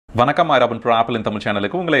வணக்கம் iRobinPro apple இன் தமிழ்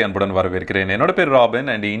சேனலுக்கு உங்களை அன்புடன் வரவேற்கிறேன். என்னோட பேர் ராபின்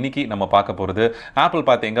அண்ட் இன்னைக்கு நம்ம பார்க்க போகிறது ஆப்பிள்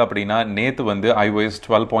பார்த்தீங்க அப்படின்னா நேற்று வந்து iOS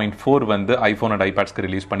 12.4 வந்து ஐஃபோன் அண்ட் ஐபேட்ஸ்க்கு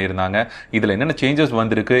ரிலீஸ் பண்ணியிருந்தாங்க. இதில் என்னென்ன சேஞ்சஸ்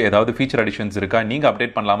வந்திருக்கு, ஏதாவது ஃபீச்சர் அடிஷன்ஸ் இருக்கா, நீங்கள்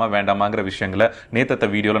அப்டேட் பண்ணலாமா வேண்டாமாங்கிற விஷயங்களை நேற்று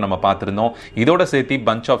வீடியோவில் நம்ம பார்த்துருந்தோம். இதோட சேர்த்து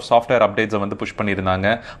பஞ்ச் ஆஃப் சாஃப்ட்வேர் அப்டேட்ஸை வந்து புஷ்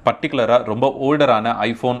பண்ணியிருந்தாங்க. பர்டிகுலராக ரொம்ப ஓல்டரான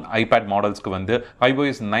ஐஃபோன் ஐபேட் மாடல்ஸ்க்கு வந்து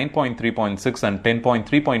iOS 9.3.6 அண்ட்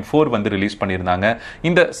 10.3.4 வந்து ரிலீஸ் பண்ணியிருந்தாங்க.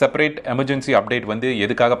 இந்த செப்பரேட் எமர்ஜென்சி அப்டேட் வந்து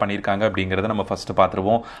எதுக்காக பண்ணிருக்காங்க அப்படிங்கறத நம்ம ஃபர்ஸ்ட்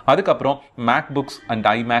பாத்துருவோம். அதுக்கு அப்புறம் MacBooks and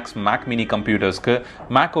iMacs Mac mini கம்ப்யூட்டர்ஸ்க்கு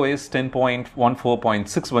macOS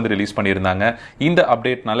 10.14.6 வந்து ரிலீஸ் பண்ணியிருந்தாங்க. இந்த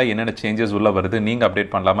அப்டேட்னால என்னென்ன சேஞ்சஸ் உள்ள வருது, நீங்க அப்டேட்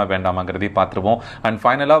பண்ணலாமா வேண்டாமாங்கிறதை பார்த்துருவோம். அண்ட்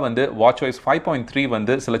ஃபைனலா வந்து WatchOS 5.3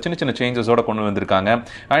 வந்து சில சின்ன சின்ன சேஞ்சஸோட கொண்டு வந்திருக்காங்க.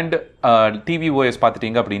 அண்ட் tvOS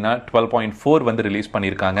பார்த்துட்டீங்க அப்படின்னா 12.4 வந்து ரிலீஸ்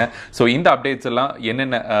பண்ணியிருக்காங்க. ஸோ இந்த அப்டேட்ஸ் எல்லாம்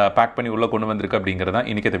என்னென்ன பேக் பண்ணி உள்ள கொண்டு வந்திருக்கு அப்படிங்கிறத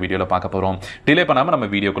இன்னைக்கு இந்த வீடியோவில் பார்க்க போறோம். டிலே பண்ணாம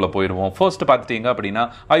நம்ம வீடியோக்குள்ள போயிடுவோம். ஃபர்ஸ்ட் பார்த்துட்டீங்க அப்படின்னா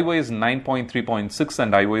iOS 9.3.6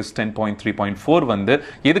 and iOS 10.3.4 வந்து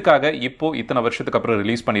எதுக்காக இப்போ இத்தனை வருஷத்துக்கு அப்புறம்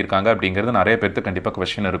ரிலீஸ் பண்ணியிருக்காங்க அப்படிங்கிறது நிறைய பேருக்கு கண்டிப்பாக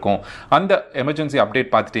கொஸ்டின் இருக்கும். அந்த எமர்ஜென்சி அப்டேட்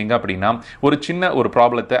பார்த்துட்டீங்க அப்படின்னா ஒரு சின்ன ஒரு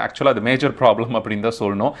ப்ராப்ளத்தை, ஆக்சுவலாக அது மேஜர் ப்ராப்ளம் அப்படின்னு தான்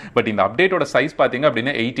சொல்லணும். பட் இந்த அப்டேட்டோட சைஸ் பார்த்தீங்க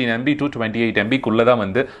அப்படின்னா 18 MB to 28 MB குள்ள தான்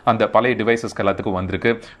வந்து அந்த பழைய டிவைசஸ்க்கு எல்லாத்துக்கும்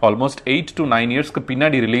வந்திருக்கு. ஆல்மோஸ்ட் 8 to 9 இயர்ஸ்க்கு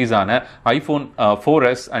பின்னாடி ரிலீஸ் ஆன iPhone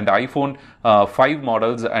 4S and iPhone 5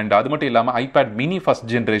 models and அது மட்டும் இல்லாமல் iPad mini ஃபர்ஸ்ட்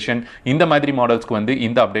ஜென்ரேஷன் இந்த மாதிரி மாடல்ஸ்க்கு வந்து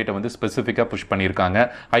இந்த அப்டேட்டை வந்து ஸ்பெசிஃபிக்காக புஷ் பண்ணியிருக்காங்க.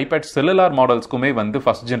 iPad செல்லுலார் மாடல்ஸ்க்குமே வந்து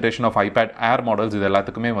first generation of iPad Air models இது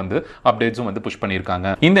எல்லாத்துக்குமே வந்து அப்டேட்ஸும் வந்து புஷ்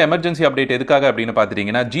பண்ணியிருக்காங்க. இந்த எமர்ஜென்சி அப்டேட் எதுக்காக அப்படின்னு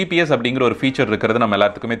பார்த்துட்டீங்கன்னா GPS அப்படிங்கிற ஒரு ஃபீச்சர் இருக்கிறது நம்ம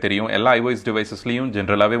எல்லாத்துக்குமே தெரியும். எல்லா iOS டிவைசஸ்லையும்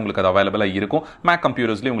ஜென்ரலாகவே உங்களுக்கு அது அவைலபிளாக இருக்கும். Mac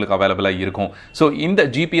கம்ப்யூட்டர்ஸ்லையும் உங்களுக்கு அவைலபிளாக இருக்கும். ஸோ இந்த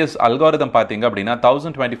GPS அல்காரிதம் பார்த்தீங்க அப்படின்னா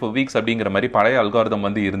 1024 வீக்ஸ் அப்படிங்கிற மாதிரி பழைய அல்காரிதம்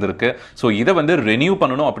வந்து இருந்திருக்கு. ஸோ இதை வந்து ரெனியூ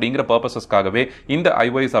பண்ணணும் அப்படிங்கிற பர்பஸஸ்க்காகவே இந்த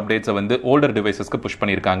iOS அப்டேட்ஸை வந்து ஓல்டர் டிவைசஸ்க்கு புஷ்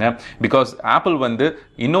பண்ணியிருக்காங்க. பிகாஸ் ஆப்பிள் வந்து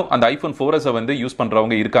இன்னும் அந்த iPhone 4S வந்து யூஸ்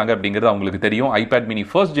பண்றவங்க இருக்காங்க அப்படிங்கிறது அவங்களுக்கு தெரியும். iPad mini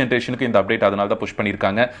ஃபர்ஸ்ட் ஜென்ரேஷனுக்கு இந்த அப்டேட் அதனால தான் புஷ்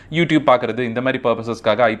பண்ணியிருக்காங்க. யூடியூப் பார்க்கறது இந்த மாதிரி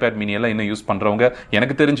பர்பஸஸ்க்காக iPad mini எல்லாம் இன்னும் யூஸ் பண்றவங்க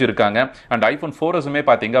எனக்கு தெரிஞ்சிருக்காங்க. அண்ட் iPhone 4Sமே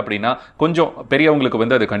பார்த்தீங்க அப்படின்னா கொஞ்சம் பெரியவங்களுக்கு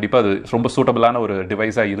வந்து அது கண்டிப்பாக அது ரொம்ப சூட்டபிளான ஒரு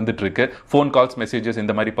டிவைஸாக இருந்துட்டு இருக்கு. ஃபோன் கால்ஸ், மெசேஜஸ்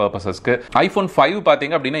இந்த மாதிரி பர்பஸஸ்க்கு. iPhone 5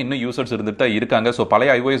 பார்த்தீங்க அப்படின்னா இன்னும் யூசர்ஸ் இருந்துட்டு தான் இருக்காங்க. ஸோ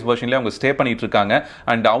பழைய iOS வெர்ஷன்லேயே அவங்க ஸ்டே பண்ணிட்டு இருக்காங்க.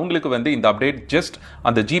 அண்ட் அவங்களுக்கு வந்து இந்த அப்டேட் ஜஸ்ட்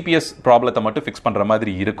அந்த GPS ப்ராப்ளத்தை மட்டும் ஃபிக்ஸ் பண்ற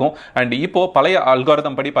மாதிரி இருக்கும். அண்ட் இப்போ பழைய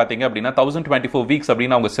அல்காரிதம் படி பாத்தீங்க அப்படின்னா 1024 வீக்ஸ்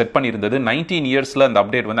அப்படின்னு அவங்க செட் பண்ணியிருந்தது 19 இயர்ஸ்ல அந்த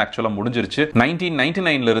அப்டேட் வந்து ஆக்சுவலா முடிஞ்சிருச்சு.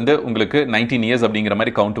 1999ல இருந்து உங்களுக்கு 19 இயர்ஸ் அப்படிங்கிற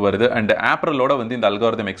மாதிரி கவுண்ட் வருது. அண்ட் ஏப்ரலோட வந்து இந்த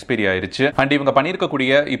அல்காரிதம் எக்ஸ்பைரி ஆயிருச்சு. அண்ட் இவங்க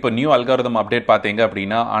பண்ணிருக்கக்கூடிய இப்போ நியூ அல்காரிதம் அப்டேட் பாத்தீங்க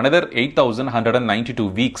அப்படின்னா another 8192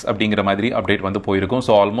 வீக்ஸ் அப்படிங்கிற மாதிரி அப்டேட் வந்து போயிருக்கும்.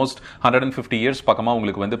 ஸோ ஆல்மோஸ்ட் 150 இயர்ஸ் பக்கமா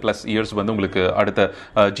உங்களுக்கு வந்து பிளஸ் இயர்ஸ் வந்து உங்களுக்கு அடுத்த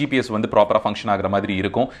GPS வந்து ப்ராப்பரா ஃபங்க்ஷன் ஆகிற மாதிரி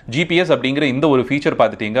இருக்கும். GPS அப்படிங்கிற இந்த ஒரு ஃபீச்சர்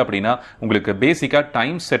பார்த்துட்டீங்க அப்படின்னா உங்களுக்கு பேசிக்கா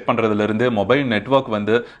டைம் செட் பண்றதுல இருந்து மொபைல் நெட்வொர்க்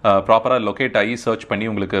வந்து ப்ராப்பரா லொகேட் ஆகி சர்ச் பண்ணி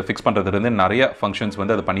உங்களுக்கு ஃபிக்ஸ் பண்றதுல இருந்து நிறைய ஃபங்க்ஷன்ஸ்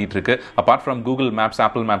வந்து அது பண்ணிட்டு இருக்கு. Apart from Google maps,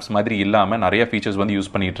 apple maps மாதிரி இல்லாம நிறைய ஃபீச்சர்ஸ் வந்து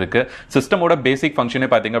யூஸ் பண்ணிட்டு இருக்கு. சிஸ்டமோட பேசிக் ஃபங்க்ஷனே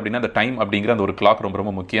பாத்தீங்க அப்படின்னா அந்த டைம் அப்படிங்கிற அந்த ஒரு கிளாக் ரொம்ப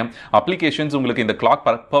ரொம்ப முக்கியம். அப்ளிகேஷன்ஸ் உங்களுக்கு இந்த கிளாக்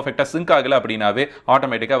பர்ஃபெக்ட்டா சிங்க் ஆகல அப்படின்னாவே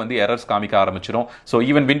ஆட்டோமேட்டிக்கா வந்து எரர்ஸ் காமிக்க ஆரம்பிச்சிடும். ஸோ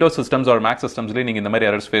ஈவன் விண்டோஸ் சிஸ்டம்ஸ் ஒரு மேக் சிஸ்டம்ஸ்லேயே நீங்க இந்த மாதிரி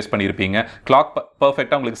எரர்ஸ் ஃபேஸ் பண்ணியிருப்பீங்க. கிளாக்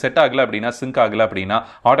பர்ஃபெக்ட்டா உங்களுக்கு செட் ஆகல அப்படின்னா, சிங்க் ஆகல அப்படின்னா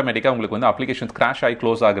ஆட்டோமேட்டிக்கா உங்களுக்கு வந்து அப்ளிகேஷன்ஸ் கிராஷ் ஆகி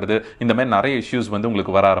க்ளோஸ் ஆகுறது, இந்த மாதிரி நிறைய இஷ்யூஸ் வந்து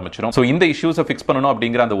உங்களுக்கு வர ஆரம்பிச்சிடும். ஸோ இந்த இஷ்யூஸை ஃபிக்ஸ் பண்ணணும்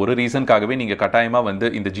அப்படிங்கிற அந்த ஒரு ரீசன்காகவே நீங்க கட்டாயமா வந்து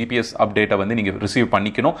இந்த GPS அப்டேட்டை வந்து நீங்க ரிசீவ்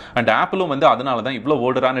பண்ணிக்கணும். அண்ட் ஆப்பிளும் வந்து அதனால தான் இவ்வளோ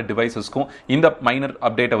ஓல்டரான டிவைசஸ்க்கும் இந்த மைனர்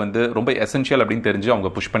அப்டேட்டை வந்து ரொம்ப எசென்ஷியல் அப்படின்னு தெரிஞ்சு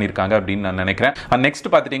அவங்க புஷ் பண்ணியிருக்காங்க அப்படின்னு நான் நினைக்கிறேன். அண்ட் நெக்ஸ்ட்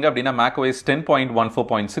பார்த்துட்டீங்க அப்படின்னா macOS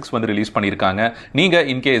 10.14.6 வந்து ரிலீஸ் பண்ணியிருக்காங்க. நீங்க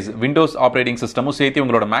இன்கேஸ் விண்டோஸ் ஆப்ரேட்டிங் சிஸ்டமும் சேர்த்து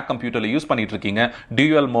உங்களோட மேக் கம்ப்யூட்டர்ல யூஸ் பண்ணிட்டு இருக்கீங்க,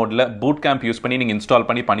 டியூயல் மோட்ல பூட் கேம்ப் யூஸ் பண்ணி நீங்க இன்ஸ்டால்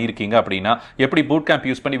பண்ணியிருக்கீங்க அப்படின்னா எப்படி பூட் கேம்ப்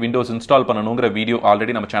யூஸ் பண்ணி விண்டோஸ் இன்ஸ்டால் பண்ணணுங்கிற வீடியோ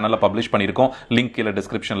ஆல்ரெடி நம்ம சேனல்ல பப்ளிஷ் பண்ணியிருக்கோம். லிங்க் கீழே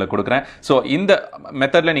டிஸ்கிரிப்ஷன்ல கொடுக்குறேன். ஸோ இந்த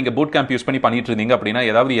மெத்தட்ல நீங்க பூட் கேம்ப் யூஸ் பண்ணி பண்ணிட்டு இருந்தீங்க அப்படின்னா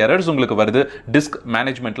ஏதாவது எரர்ஸ் உங்களுக்கு வருது, டிஸ்க்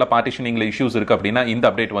மேனேஜ்மெண்ட்ல பார்ட்டிஷனிங்ல இஷ்யூஸ் இருக்கு அப்படின்னா இந்த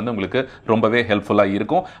அப்டேட் வந்து உங்களுக்கு ரொம்பவே ஹெல்ப்ஃபுல்லா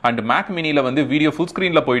இருக்கும். அண்ட் மேக் மினில வந்து வீடியோ ஃபுல்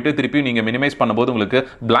ஸ்கிரீன்ல போயிட்டு திருப்பி நீங்க மினிமைஸ் பண்ணும்போது உங்களுக்கு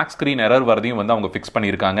பிளாக் ஸ்கிரீன் எரர் வரதையும் வந்து அவங்க ஃபிக்ஸ்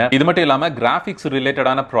பண்ணியிருக்காங்க. இது மட்டும் இல்லாம கிராஃபிக்ஸ்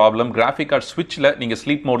ரிலேட்டடான ப்ராப்ளம், கிராஃபிக் கார்டு ஸ்விட்ச்ல நீங்க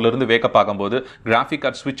ஸ்லீப் மோட்ல இருந்து வேக்கப் ஆகும்போது கிராஃபிக்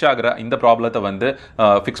கார்டு ஸ்விட்ச் ஆகிற இந்த ப்ராப்ளத்தை வந்து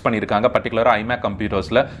ஃபிக்ஸ் பண்ணியிருக்காங்க, பர்டிகுலரா iMac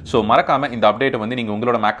கம்ப்யூட்டர்ஸ்ல. ஸோ மறக்காம இந்த அப்டேட் வந்து நீங்க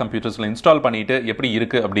உங்களோட மேக் கம்ப்யூட்டர்ஸ்ல இன்ஸ்டால் பண்ணிட்டு எப்படி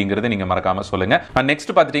இருக்கு அப்படிங்கறது நீங்க மறக்காம சொல்லுங்க.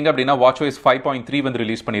 நெக்ஸ்ட் பாத்துட்டீங்க அப்படின்னா WatchOS 5.3 வந்து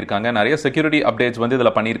ரிலீஸ் பண்ணிருக்காங்க. நிறைய செக்யூரிட்டி அப்டேட்ஸ் வந்து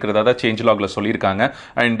இதுல பண்ணியிருக்கிறதா தான் சேஞ்ச் லாக்ல சொல்லியிருக்காங்க.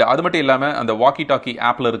 அண்ட் அது மட்டும் இல்லாம அந்த வாக்கி டாக்கி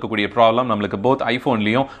ஆப்ல இருக்கக்கூடிய ப்ராப்ளம் நம்மளுக்கு போத்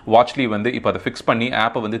ஐபோன்லயும் வாட்ச்லயும் வந்து இப்போ அதை ஃபிக்ஸ் பண்ணி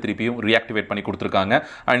ஆப்பை வந்து திருப்பியும் ரீஆக்டிவேட் பண்ணி கொடுத்துருக்காங்க.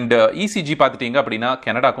 அண்ட் ECG பாத்துட்டீங்க அப்படின்னா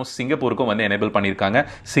கனடாக்கும் சிங்கப்பூருக்கும் வந்து எனேபிள் பண்ணிருக்காங்க.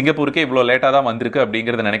 பண்ணியிருக்காங்க. சிங்கப்பூருக்கே இவ்வளோ லேட்டாக தான் வந்திருக்கு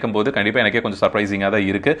அப்படிங்கிறத நினைக்கும் போது கண்டிப்பாக எனக்கே கொஞ்சம் சர்ப்ரைசிங்காக தான்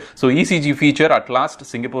இருக்கு. So ECG feature at last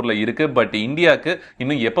சிங்கப்பூரில் இருக்கு. பட் இந்தியாவுக்கு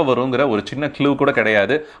இன்னும் எப்போ வருங்கிற ஒரு சின்ன க்ளூ கூட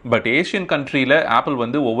கிடையாது. பட் ஏஷியன் கண்ட்ரியில் ஆப்பிள்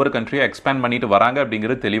வந்து ஒவ்வொரு கண்ட்ரியை எக்ஸ்பேண்ட் பண்ணிட்டு வராங்க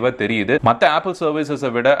அப்படிங்கிறது தெளிவாக தெரியுது. மற்ற ஆப்பிள்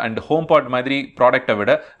சர்வீசஸை விட அண்ட் ஹோம் பாட் மாதிரி ப்ராடக்ட்டை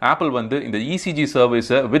விட ஆப்பிள் வந்து இந்த இசிஜி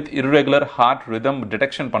சர்வீஸை with irregular heart rhythm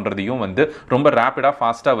detection பண்றதையும் வந்து ரொம்ப ரேப்பிடா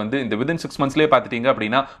ஃபாஸ்டா வந்து இந்த வித்தின் 6 monthsலேயே பார்த்துட்டீங்க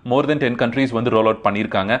அப்படின்னா மோர் தென் 10 countries வந்து ரோல் அவுட்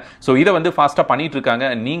பண்ணியிருக்காங்க. ஸோ இதை வந்து ஃபாஸ்டா பண்ணிட்டு இருக்காங்க.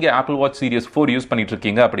 நீங்க ஆப்பிள் வாட்ச் சீரிஸ் 4 யூஸ் பண்ணிட்டு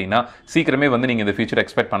இருக்கீங்க அப்படின்னா சீக்கிரமே வந்து நீங்க இந்த ஃபீச்சர்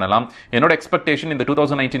எக்ஸ்பெக்ட் பண்ணலாம். என்னோட எக்ஸ்பெக்டேஷன் இந்த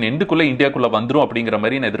 2019 எண்டுக்குள்ள இந்தியாக்குள்ள வந்துரும் அப்படிங்கிற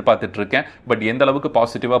மாதிரி நான் எதிர்பார்த்துட்டு இருக்கேன். பட் எந்த அளவுக்கு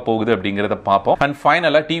பாசிட்டிவா போகுது அப்படிங்கறத பார்ப்போம். அண்ட்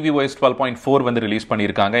ஃபைனலா tvOS 12.4 வந்து ரிலீஸ்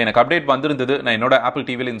பண்ணியிருக்காங்க. எனக்கு அப்டேட் வந்திருந்தது. நான் என்னோட ஆப்பிள்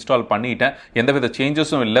டிவியில் இன்ஸ்டால் பண்ணிட்டேன். எந்தவித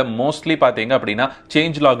சேஞ்சஸும் இல்லை. மோஸ்ட்லி பார்த்தீங்க அப்படின்னா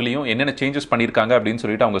சேஞ்ச் லாக்லையும் என்னென்ன சேஞ்சஸ் பண்ணியிருக்காங்க அப்படின்னு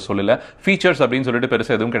சொல்லிட்டு அவங்க சொல்லல. ஃபீச்சர்ஸ் அப்படின்னு சொல்லிட்டு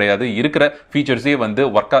பெருசாக எதுவும் கிடையாது. இருக்கிற ஃபீச்சர்ஸே வந்து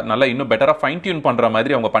ஒர்க்கா நல்லா இன்னும் பெட்டரா ஃபைன் டியூன் பண்ற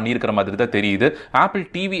மாதிரி அவங்க பண்ணியிருக்கிற மாதிரி தான் தெரியுது. ஆப்பிள்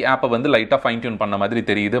டிவி ஆப்பை வந்து லைட்டா ஃபைன் டியூன் பண்ண மாதிரி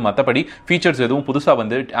தெரியுது. மற்றபடி ஃபீச்சர்ஸ் எதுவும் புதுசா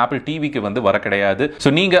வந்து ஆப்பிள் டிவிக்கு வந்து வர கிடையாது. ஸோ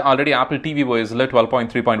நீங்க ஆல்ரெடி ஆப்பிள் டிவி ஓஎஸ்ல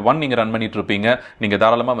 12.3.1 நீங்க ரன் பண்ணிட்டு இருப்பீங்க. நீங்க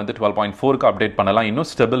தாராளமா வந்து 12.4க்கு அப்டேட் பண்ணலாம். இன்னும்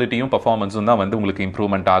ஸ்டெபிலிட்டியும் பர்ஃபார்மன்ஸும் தான் வந்து உங்களுக்கு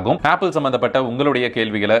இம்ப்ரூவ்மெண்ட் ஆகும். ஆப்பிள் சம்பந்தப்பட்ட உங்களுடைய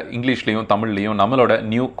கேள்விகளை இங்கிலீஷ்லையும் தமிழ்லையும் நம்மளோட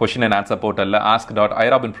நியூ கொஸ்டின் அண்ட் ஆன்சர் போர்ட்டல்ல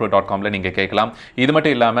ask.iRobinPro.comல நீங்க கேட்கலாம். இது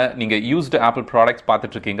மட்டும் இல்லாம நீங்க யூஸ்டு ஆப்பிள் ப்ராடக்ட்ஸ்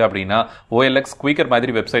பார்த்துட்டு இருக்கீங்க அப்படின்னா OLX குயிக்கர்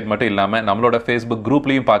மாதிரி வெப்சைட் மட்டும் இல்லாம நம்மளோட ஃபேஸ்புக்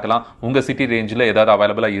குரூப்லையும் பார்க்கலாம். உங்க சிட்டி ரேஞ்சில் ஏதாவது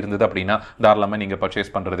அவைலபிளா இருந்தது அப்படின்னா தாராளமா நீங்க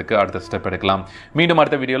பர்ச்சேஸ் பண்றதுக்கு அடுத்த ஸ்டெப் எடுக்கலாம். மீண்டும்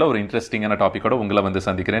அடுத்த வீடியோல ஒரு இன்ட்ரெஸ்டிங்கான டாபிக்கோட உங்களை வந்து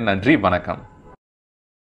சந்திக்கிறேன். நன்றி, வணக்கம்.